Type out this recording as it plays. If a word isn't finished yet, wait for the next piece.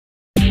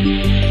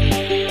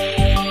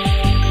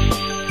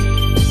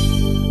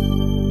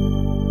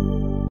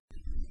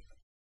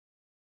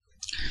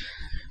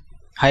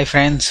Hi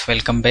friends,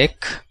 welcome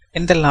back.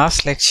 In the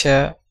last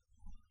lecture,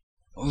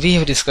 we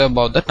have discussed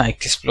about the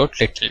Nyquist plot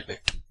little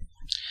bit.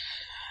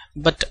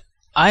 But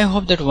I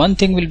hope that one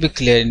thing will be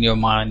clear in your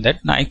mind,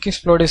 that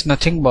Nyquist plot is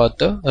nothing but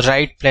the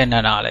right plane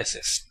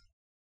analysis.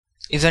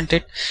 Isn't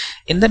it?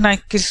 In the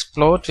Nyquist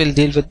plot, we'll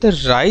deal with the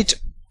right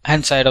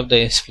hand side of the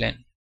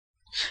S-plane.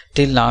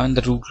 Till now in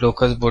the root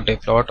locus Bode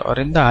plot or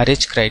in the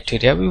RH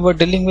criteria, we were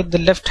dealing with the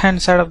left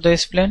hand side of the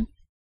S-plane.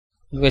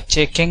 We were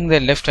checking the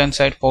left hand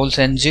side poles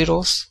and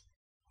zeros.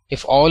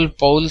 If all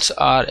poles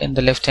are in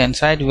the left hand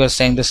side, we are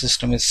saying the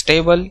system is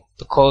stable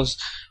because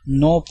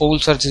no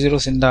poles or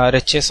zeros in the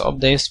RHS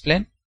of the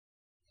S-plane.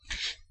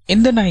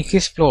 In the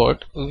Nyquist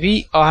plot,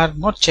 we are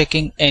not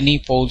checking any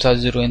poles or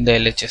zero in the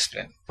LHS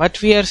plane,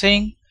 but we are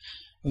saying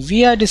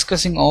we are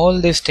discussing all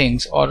these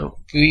things, or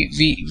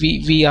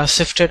we are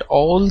shifted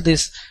all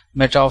this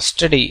matter of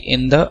study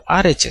in the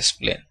RHS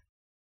plane.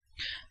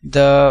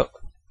 The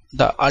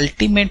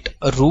ultimate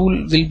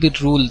rule will be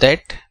rule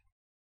that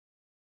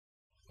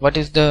what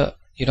is the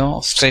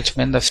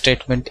statement? The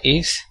statement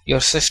is your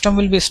system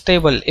will be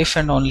stable if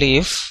and only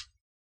if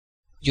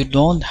you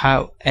don't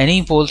have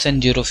any poles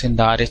and zeros in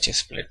the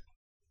RHS plane.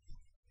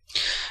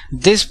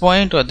 This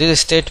point or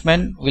this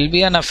statement will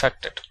be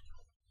unaffected.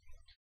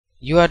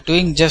 You are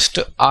doing just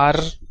R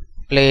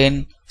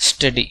plane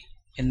study.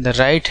 In the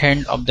right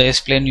hand of the S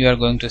plane you are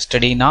going to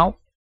study now.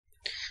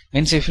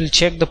 Means if you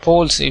check the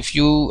poles, if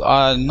you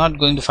are not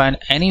going to find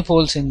any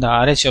poles in the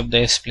RH of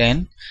the S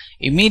plane,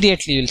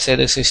 immediately you will say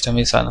the system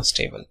is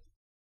unstable.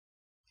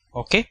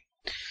 Okay,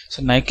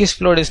 so Nyquist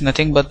plot is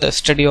nothing but the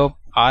study of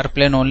R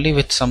plane only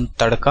with some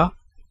tadka,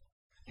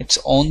 its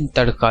own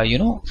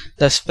tadka,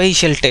 the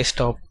special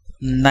test of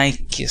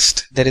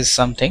Nyquist. There is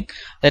something,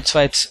 that's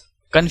why it's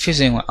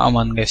confusing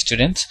among the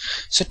students.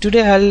 So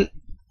today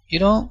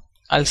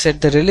I'll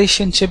set the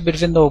relationship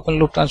between the open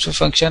loop transfer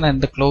function and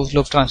the closed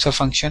loop transfer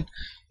function.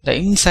 The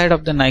inside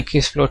of the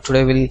Nyquist plot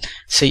today we'll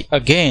see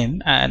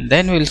again, and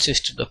then we'll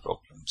switch to the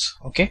problems.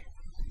 Okay,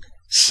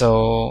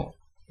 so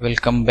we'll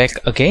come back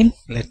again.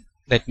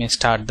 Let me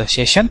start the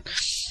session.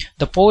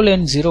 The pole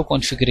and zero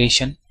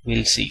configuration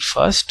we'll see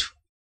first.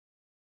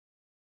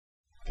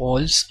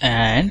 Poles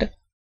and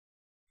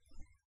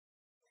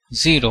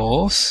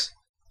zeros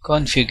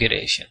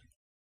configuration.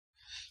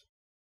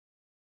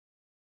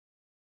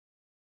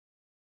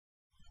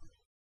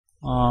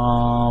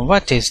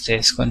 What is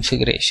this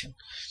configuration?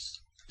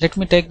 Let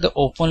me take the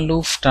open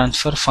loop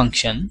transfer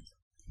function,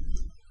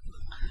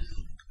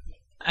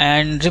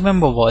 and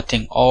remember one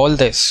thing, all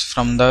this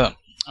from the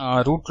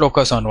root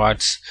locus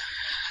onwards,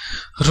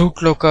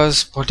 root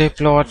locus, Bode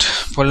plot,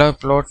 polar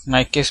plot,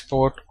 Nyquist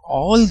plot,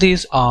 all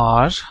these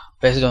are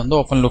based on the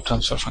open loop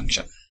transfer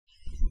function.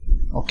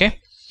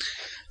 Okay,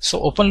 so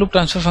open loop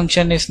transfer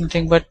function is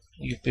nothing but,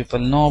 you people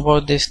know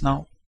about this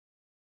now,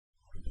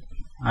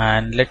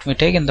 and let me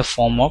take in the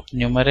form of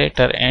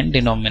numerator and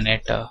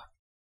denominator.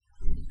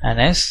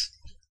 NS.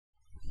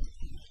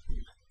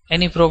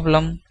 Any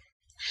problem?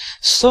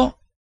 So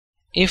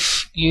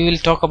if you will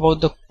talk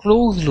about the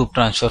closed loop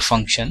transfer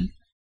function,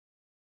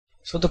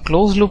 so the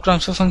closed loop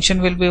transfer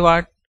function will be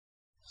what?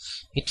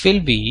 It will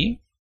be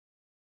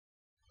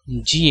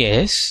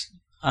GS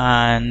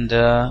and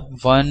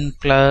 1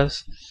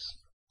 plus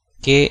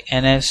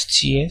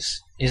KNSGS,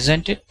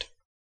 isn't it?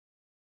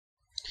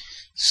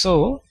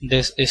 So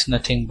this is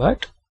nothing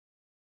but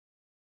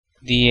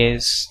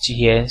DS,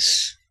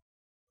 GS,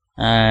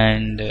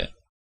 and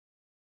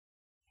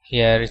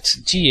here it's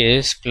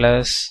GS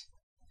plus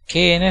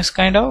KNS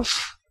kind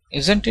of,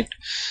 isn't it?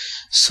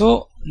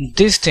 So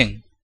this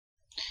thing,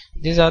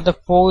 these are the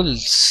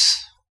poles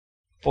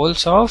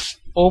of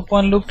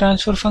open loop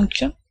transfer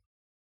function,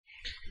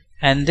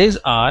 and these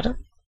are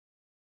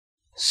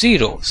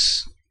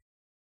zeros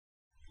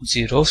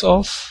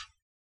of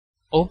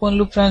open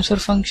loop transfer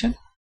function.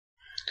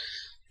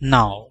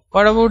 Now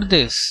what about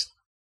this?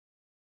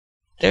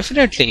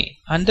 Definitely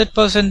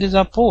 100% these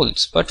are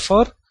poles, but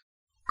for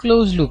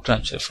closed loop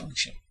transfer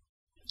function,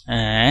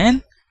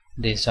 and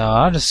these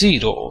are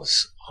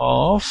zeros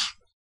of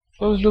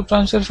closed loop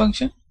transfer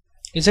function,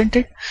 isn't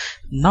it?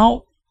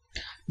 Now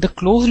the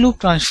closed loop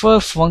transfer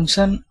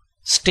function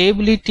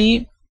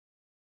stability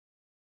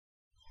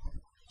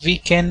we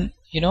can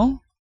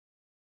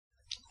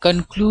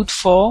conclude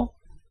for,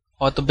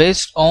 or the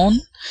based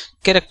on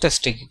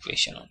characteristic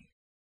equation only.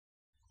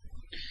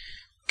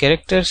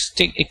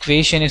 Characteristic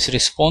equation is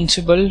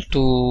responsible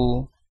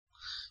to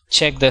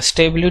check the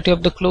stability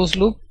of the closed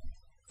loop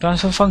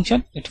transfer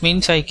function. It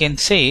means I can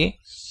say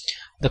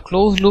the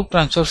closed loop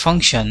transfer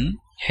function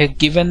has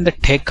given the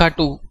ठेका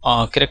to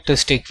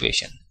characteristic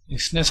equation.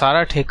 इसने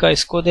सारा ठेका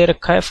इसको दे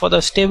रखा है for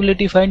the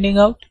stability finding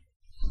out,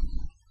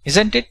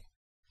 isn't it?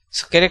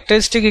 So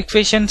characteristic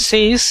equation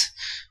says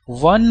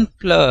 1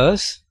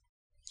 plus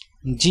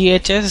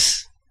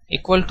GHS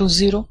equal to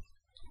 0.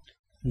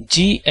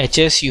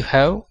 GHS you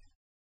have.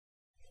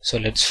 So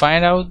let's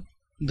find out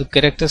the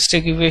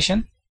characteristic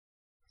equation.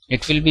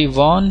 It will be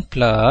 1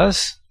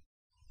 plus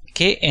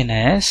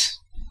KNS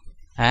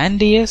and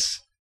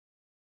DS.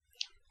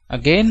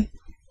 Again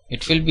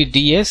It will be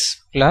ds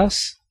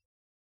plus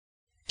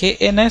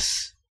kns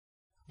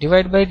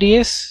divided by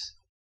ds,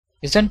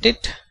 isn't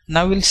it?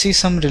 Now we'll see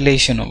some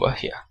relation over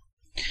here.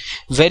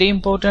 Very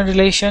important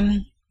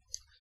relation,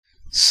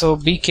 so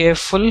be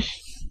careful.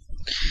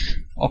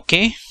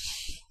 Okay,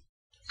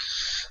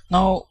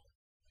 now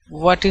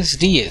what is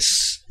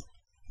ds?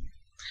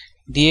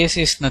 ds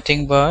is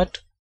nothing but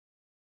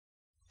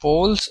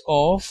poles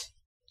of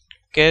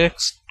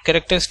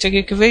characteristic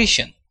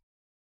equation.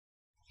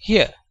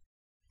 Here,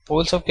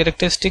 poles of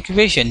characteristic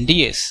equation,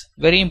 ds,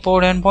 very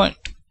important point.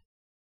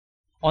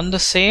 On the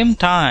same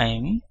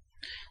time,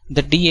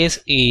 the ds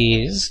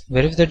is,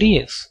 where is the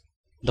ds?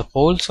 The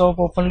poles of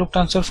open loop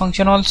transfer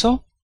function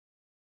also.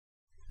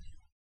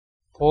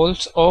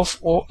 Poles of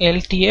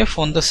OLTF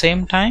on the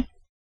same time.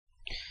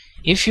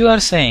 If you are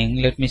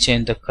saying, let me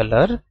change the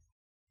color.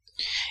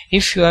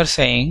 If you are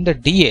saying the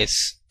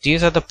ds,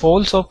 these are the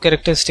poles of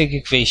characteristic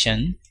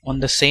equation, on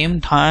the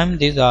same time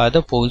these are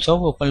the poles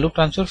of open loop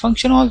transfer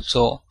function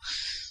also.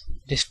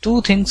 These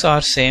two things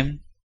are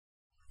same,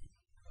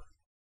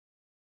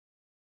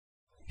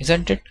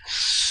 isn't it?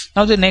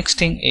 Now the next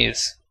thing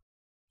is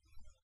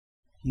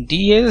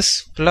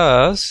ds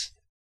plus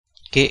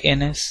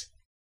kns.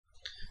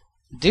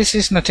 This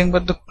is nothing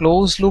but the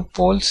closed loop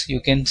poles.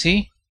 You can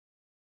see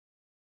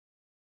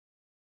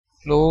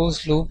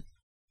closed loop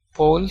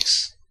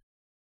poles.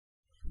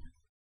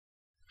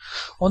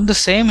 On the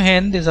same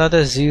hand, these are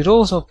the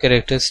zeros of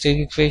characteristic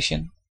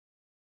equation.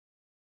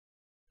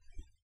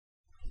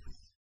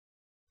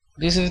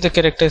 This is the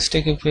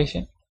characteristic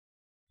equation.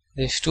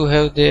 These two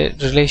have their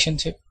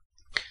relationship.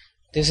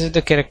 This is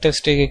the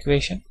characteristic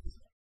equation,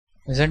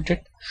 isn't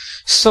it?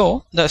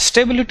 So the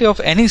stability of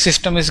any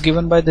system is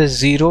given by the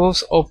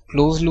zeros of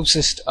closed loop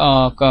system,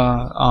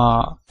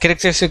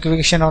 characteristic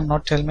equation or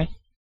not, tell me.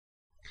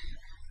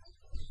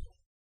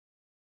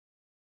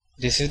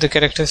 This is the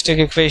characteristic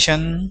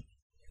equation.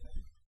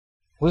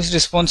 Who is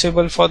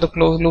responsible for the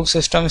closed loop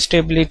system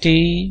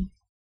stability?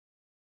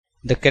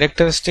 The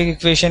characteristic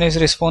equation is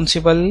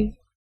responsible.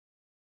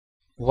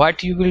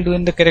 What you will do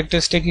in the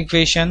characteristic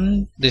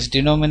equation? This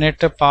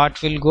denominator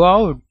part will go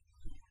out,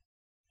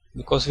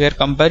 because we are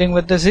comparing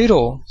with the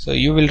zero, so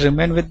you will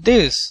remain with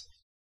this.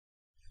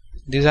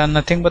 These are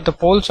nothing but the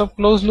poles of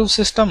closed loop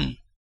system,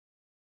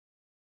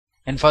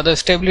 and for the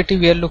stability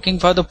we are looking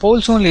for the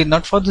poles only,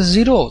 not for the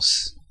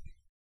zeros,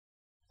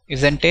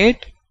 isn't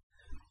it?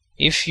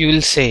 If you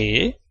will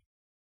say,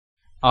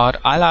 or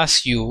I'll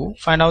ask you,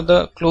 find out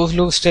the closed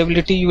loop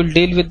stability, you will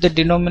deal with the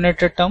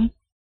denominator term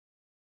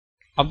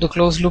of the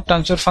closed loop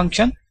transfer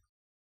function,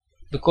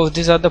 because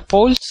these are the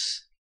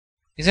poles,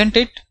 isn't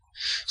it?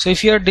 So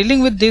if you are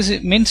dealing with this,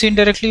 it means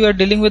indirectly you are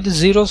dealing with the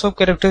zeros of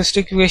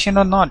characteristic equation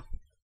or not.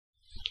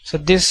 So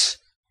these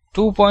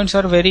 2 points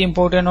are very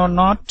important or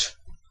not,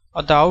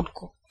 or the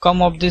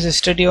outcome of this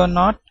study or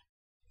not.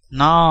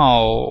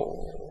 Now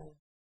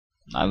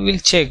we will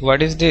check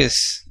what is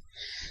this.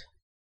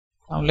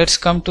 Now let's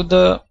come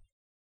to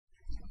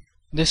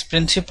this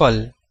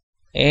principle,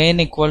 n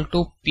equal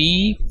to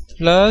p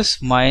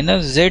plus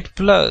minus z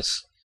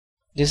plus.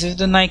 This is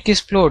the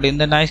Nyquist plot. In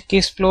the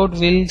Nyquist plot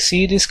we'll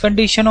see this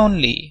condition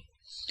only.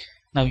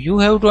 Now you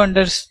have to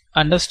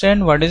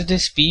understand what is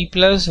this p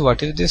plus,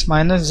 what is this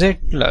minus z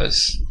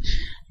plus.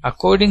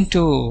 According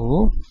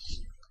to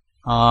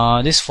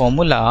this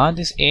formula,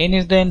 this n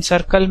is the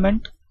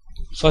encirclement.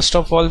 First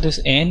of all,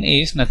 this n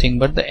is nothing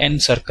but the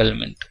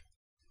encirclement.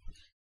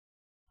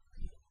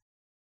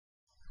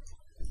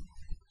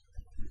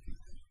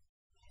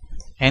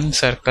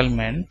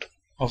 Encirclement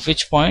of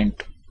which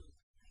point?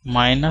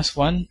 Minus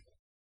 1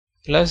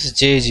 plus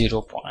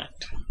j0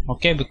 point.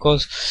 Okay,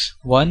 because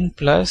 1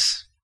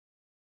 plus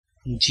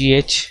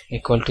gh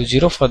equal to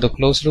 0 for the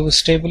closed loop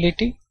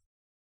stability.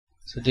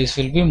 So this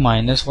will be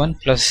minus 1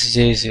 plus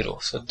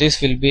j0. So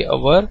this will be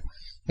our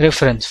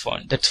reference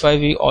point. That's why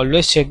we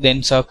always check the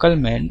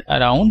encirclement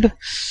around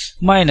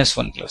minus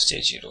 1 plus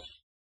j0.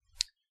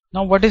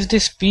 Now what is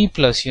this p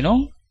plus? You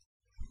know,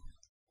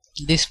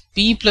 this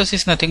p plus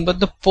is nothing but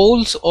the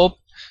poles of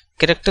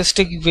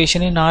characteristic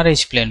equation in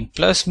RH plane.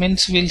 Plus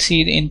means we'll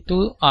see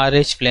into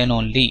RH plane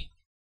only,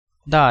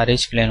 the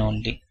RH plane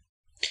only.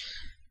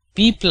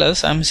 P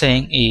plus I'm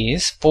saying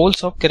is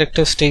poles of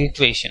characteristic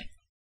equation,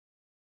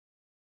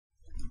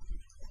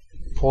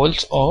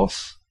 poles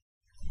of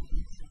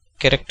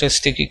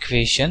characteristic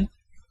equation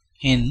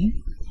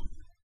in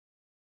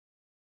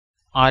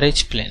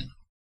RH plane.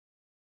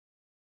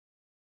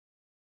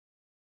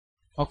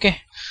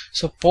 Okay,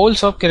 so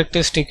poles of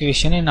characteristic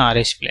equation in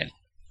RH plane.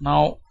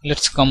 Now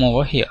let's come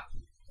over here.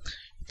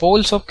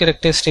 Poles of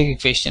characteristic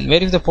equation.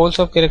 Where is the poles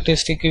of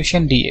characteristic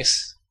equation?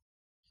 ds.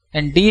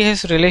 And d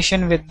has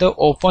relation with the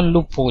open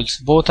loop poles.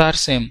 Both are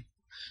same.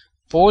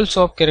 Poles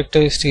of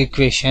characteristic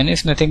equation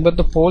is nothing but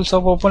the poles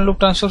of open loop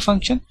transfer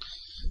function.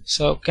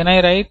 So can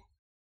I write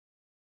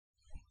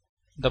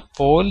the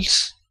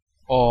poles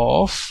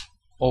of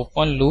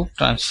open loop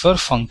transfer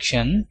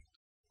function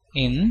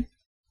in,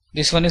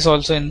 this one is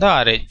also in the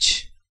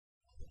RH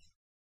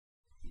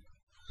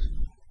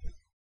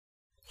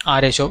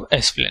of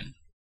S plane.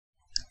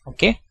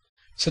 Okay,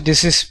 So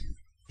this is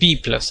P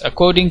plus.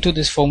 According to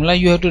this formula,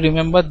 you have to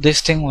remember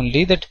this thing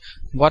only, that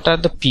what are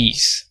the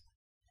P's.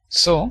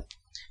 So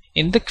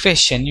in the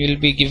question you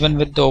will be given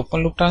with the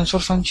open loop transfer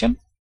function.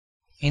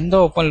 In the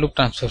open loop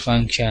transfer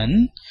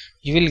function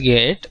you will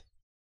get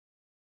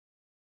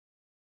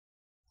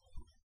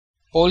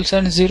poles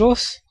and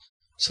zeros.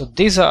 So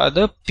these are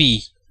the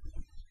P,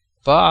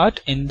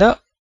 but in the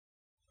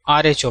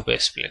RH of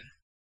S-plane.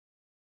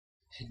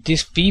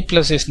 This P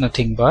plus is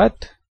nothing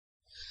but,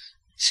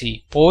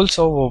 see, poles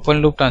of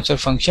open loop transfer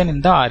function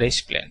in the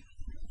RH plane.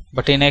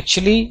 But in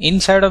actually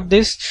inside of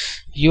this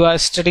you are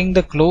studying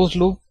the closed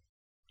loop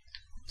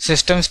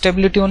system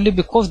stability only,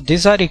 because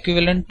these are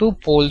equivalent to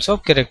poles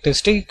of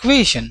characteristic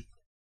equation.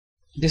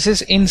 This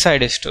is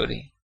inside a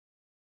story.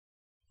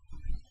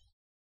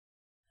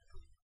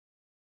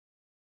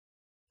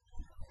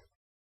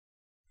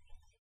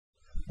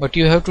 But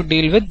you have to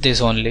deal with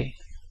this only.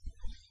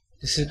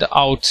 This is the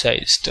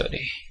outside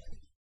story.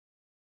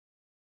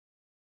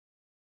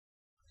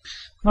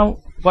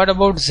 Now what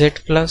about Z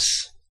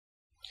plus?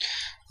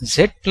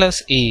 Z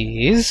plus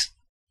is,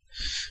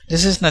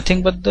 this is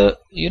nothing but the,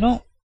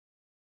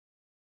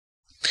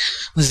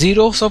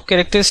 zeros of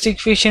characteristic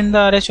equation in the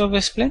RH of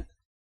S-plane.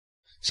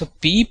 So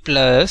P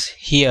plus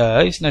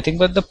here is nothing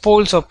but the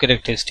poles of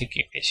characteristic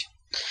equation.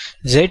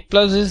 Z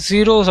plus is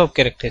zeros of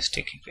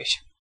characteristic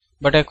equation.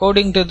 But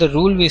according to the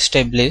rule we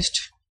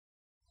established,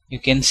 you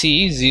can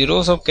see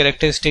zeros of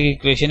characteristic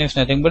equation is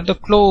nothing but the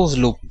closed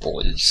loop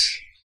poles.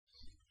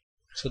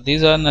 So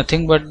these are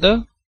nothing but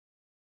the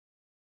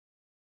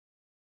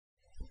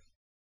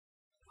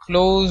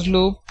closed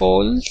loop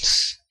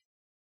poles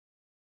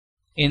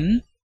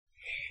in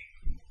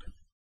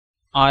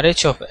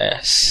RH of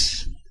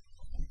S.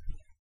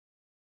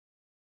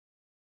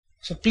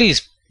 So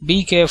please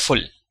be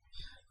careful.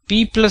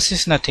 P plus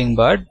is nothing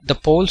but the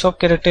poles of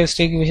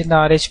characteristic equation in the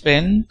RH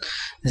plane.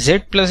 Z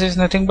plus is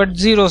nothing but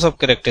zeros of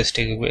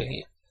characteristic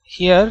equation.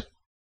 Here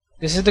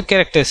this is the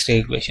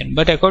characteristic equation,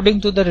 but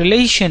according to the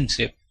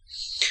relationship,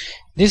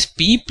 this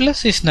P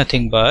plus is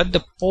nothing but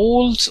the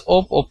poles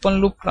of open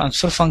loop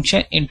transfer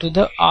function into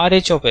the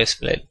RH of S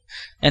plane,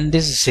 and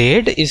this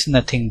Z is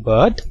nothing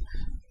but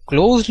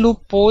closed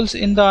loop poles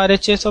in the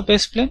RHS of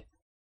S plane.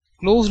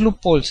 Closed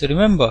loop poles,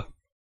 remember.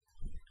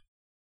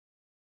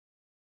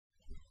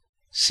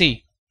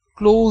 See,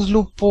 closed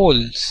loop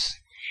poles.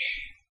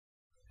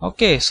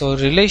 Okay, so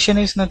relation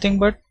is nothing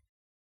but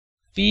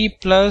P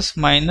plus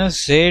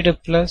minus Z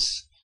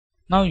plus.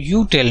 Now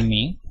you tell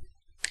me,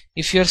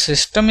 if your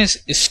system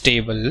is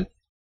stable,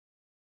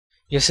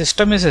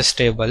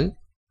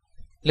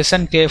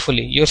 listen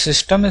carefully, your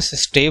system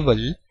is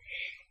stable.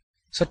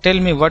 So tell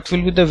me what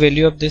will be the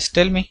value of this,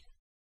 tell me.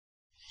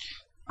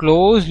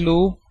 Closed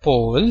loop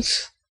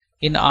poles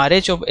in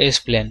RH of S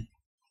plane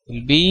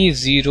will be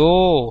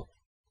 0,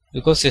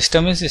 because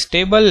system is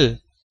stable.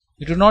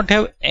 You do not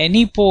have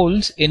any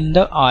poles in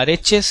the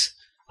RH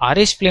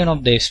plane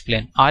of the S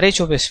plane,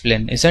 RH of S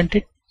plane, isn't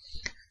it?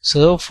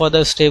 So for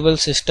the stable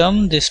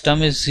system, this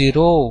term is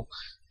 0,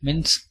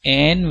 means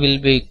N will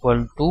be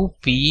equal to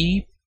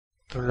P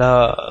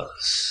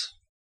plus.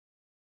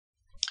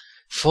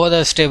 For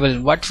the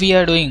stable, what we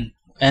are doing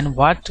and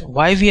why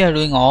we are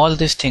doing all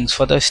these things,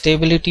 for the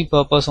stability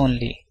purpose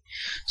only.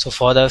 So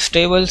for the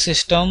stable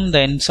system,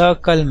 the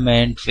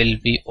encirclement will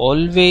be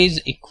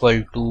always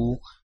equal to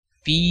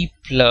P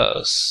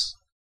plus.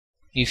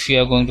 If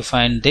you are going to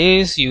find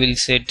this, you will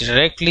say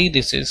directly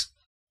this is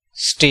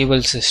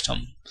stable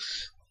system.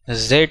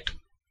 Z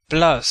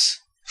plus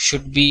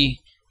should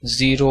be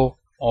 0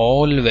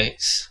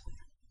 always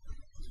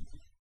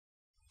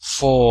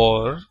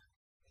for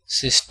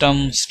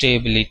system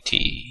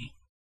stability.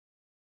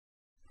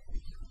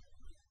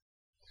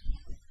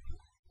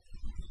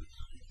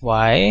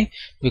 Why?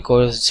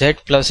 Because Z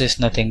plus is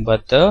nothing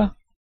but the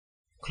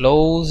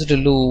closed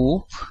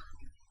loop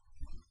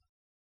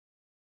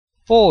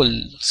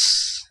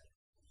poles.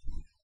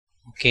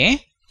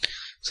 Okay,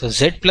 so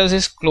Z plus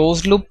is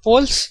closed loop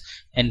poles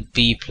and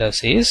P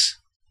plus is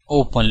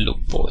open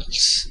loop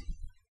poles.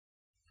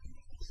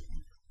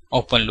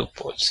 Open loop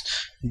poles.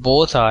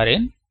 Both are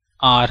in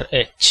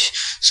RH.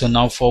 So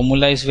now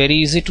formula is very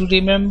easy to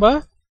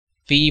remember.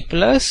 P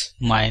plus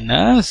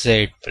minus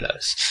Z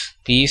plus.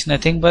 P is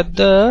nothing but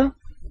the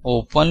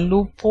open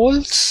loop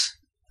poles.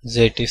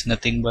 Z is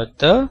nothing but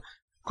the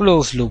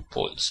closed loop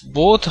poles.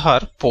 Both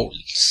are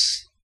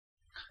poles.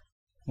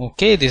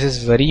 Okay, this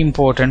is very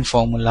important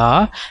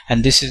formula,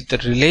 and this is the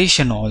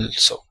relation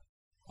also.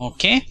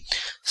 Okay,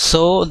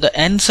 so the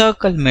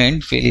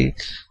encirclement will,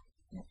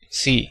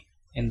 see,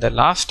 in the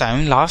last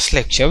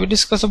lecture we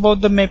discussed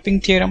about the mapping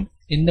theorem.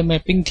 In the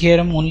mapping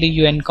theorem only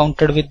you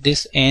encountered with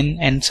this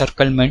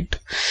encirclement.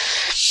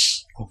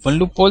 Open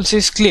loop poles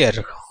is clear,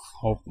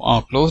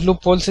 closed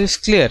loop poles is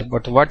clear,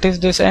 but what is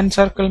this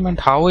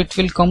encirclement? How it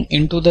will come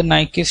into the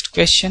Nyquist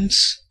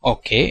questions?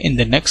 Okay, in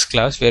the next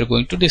class we are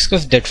going to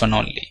discuss that one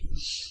only.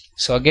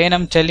 So again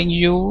I'm telling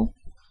you,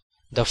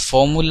 the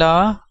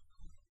formula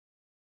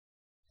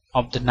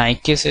of the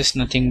Nyquist is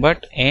nothing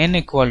but n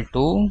equal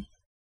to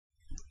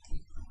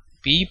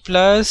P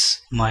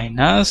plus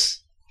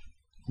minus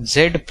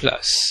Z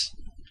plus.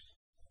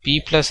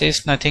 P plus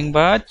is nothing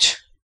but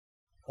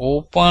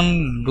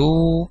open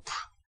loop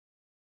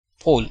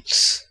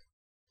poles.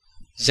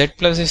 Z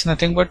plus is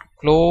nothing but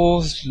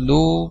closed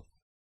loop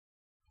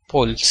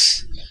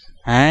poles,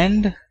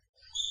 and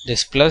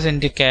this plus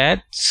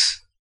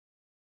indicates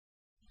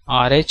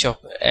RH of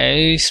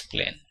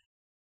S-plane.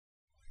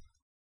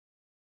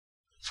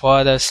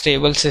 For the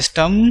stable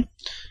system,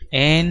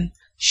 N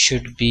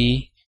should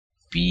be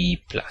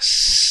P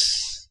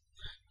plus.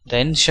 The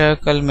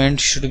encirclement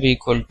should be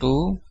equal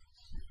to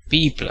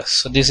P plus.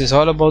 So this is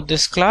all about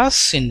this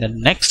class. In the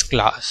next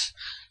class,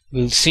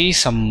 we'll see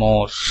some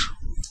more.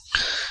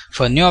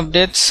 For new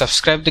updates,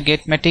 subscribe to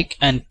Gatematic,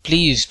 and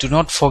please do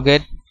not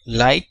forget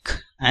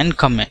like and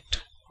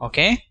comment.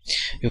 Okay,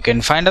 you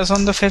can find us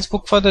on the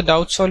Facebook for the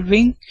doubt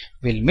solving.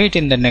 We'll meet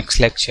in the next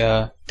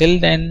lecture. Till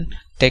then,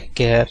 take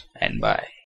care and bye.